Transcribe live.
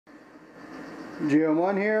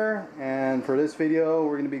GM1 here, and for this video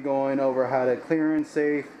we're going to be going over how to clear and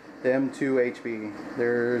safe the M2HB.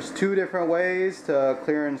 There's two different ways to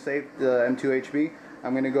clear and safe the M2HB.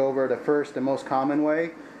 I'm going to go over the first and most common way.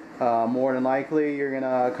 More than likely you're going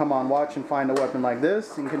to come on watch and find a weapon like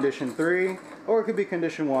this in condition 3, or it could be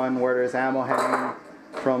condition 1 where there's ammo hanging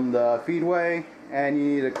from the feedway and you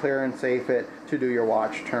need to clear and safe it to do your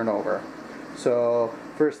watch turnover. So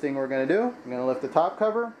first thing we're going to do, I'm going to lift the top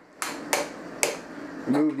cover,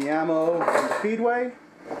 remove the ammo from the feedway,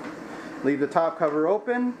 leave the top cover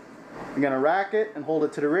open. You're going to rack it and hold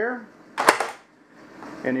it to the rear,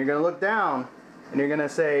 and you're going to look down and you're going to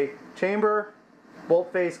say chamber,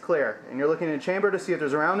 bolt face clear, and you're looking in the chamber to see if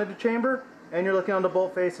there's a round in the chamber, and you're looking on the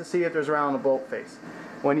bolt face to see if there's a round in the bolt face.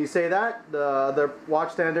 When you say that, the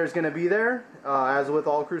watch stander is going to be there. As with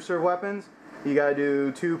all crew serve weapons, you got to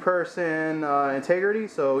do two-person integrity,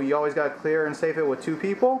 so you always got to clear and safe it with two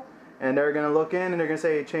people. And they're going to look in and they're going to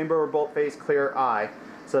say chamber or bolt face clear eye.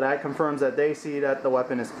 So that confirms that they see that the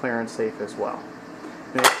weapon is clear and safe as well.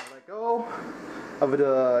 And you're going to let go of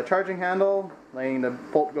the charging handle, letting the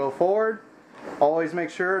bolt go forward. Always make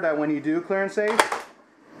sure that when you do clear and safe,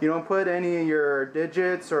 you don't put any of your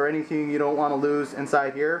digits or anything you don't want to lose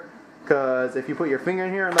inside here. Because if you put your finger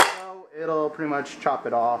in here and let go, it'll pretty much chop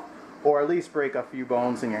it off, or at least break a few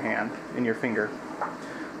bones in your hand, in your finger.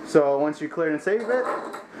 So once you clear and save it,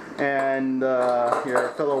 and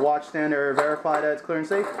your fellow watch stander verify that it's clear and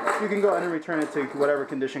safe, you can go ahead and return it to whatever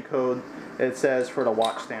condition code it says for the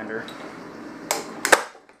watch stander.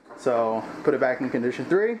 So put it back in condition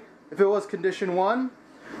 3. If it was condition 1,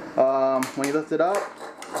 when you lift it up,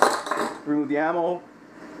 remove the ammo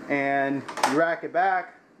and you rack it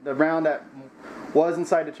back, the round that was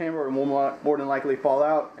inside the chamber will more than likely fall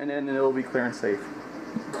out, and then it'll be clear and safe.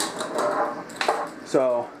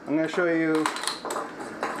 So I'm going to show you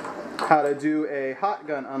how to do a hot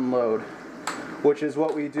gun unload, which is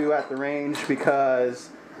what we do at the range, because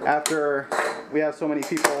after we have so many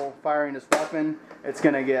people firing this weapon, it's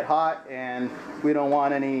going to get hot and we don't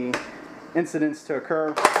want any incidents to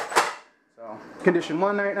occur. So condition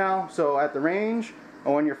 1 right now. So at the range,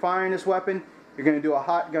 and when you're firing this weapon, you're going to do a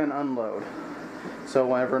hot gun unload. So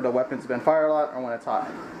whenever the weapon's been fired a lot or when it's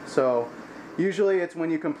hot. So usually it's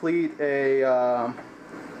when you complete a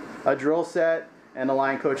drill set and the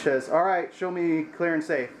line coach says, alright, show me clear and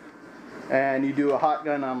safe, and you do a hot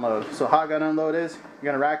gun unload. So hot gun unload is,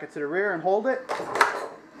 you're going to rack it to the rear and hold it.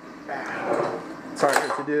 It's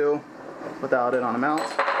harder to do without it on a mount.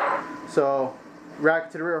 So rack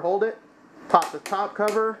it to the rear, hold it, pop the top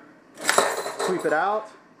cover, sweep it out,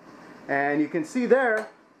 and you can see there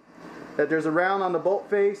that there's a round on the bolt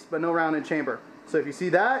face but no round in chamber. So if you see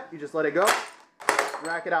that, you just let it go,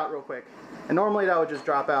 rack it out real quick. And normally that would just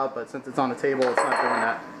drop out, but since it's on the table, it's not doing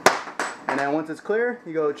that. And then once it's clear,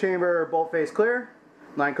 you go chamber, bolt face clear.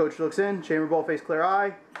 Line coach looks in, chamber, bolt face clear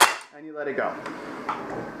eye, and you let it go.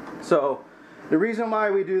 So the reason why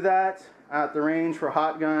we do that at the range for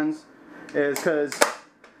hot guns is because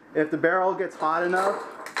if the barrel gets hot enough,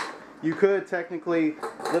 you could technically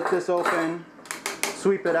lift this open,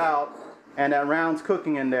 sweep it out, and that round's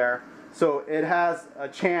cooking in there. So it has a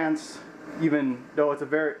chance, even though it's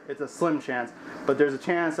a slim chance, but there's a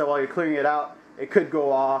chance that while you're clearing it out, it could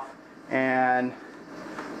go off. And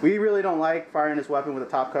we really don't like firing this weapon with the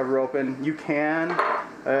top cover open. You can,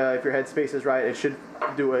 if your headspace is right, it should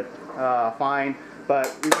do it fine,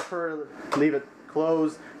 but we prefer to leave it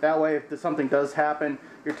closed. That way, if something does happen,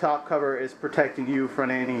 your top cover is protecting you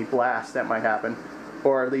from any blast that might happen,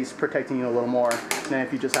 or at least protecting you a little more than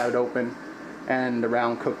if you just have it open and the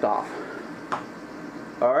round cooked off.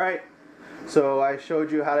 Alright, so I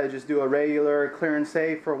showed you how to just do a regular clear and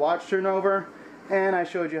safe for watch turnover, and I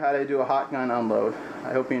showed you how to do a hot gun unload.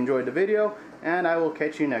 I hope you enjoyed the video, and I will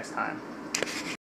catch you next time.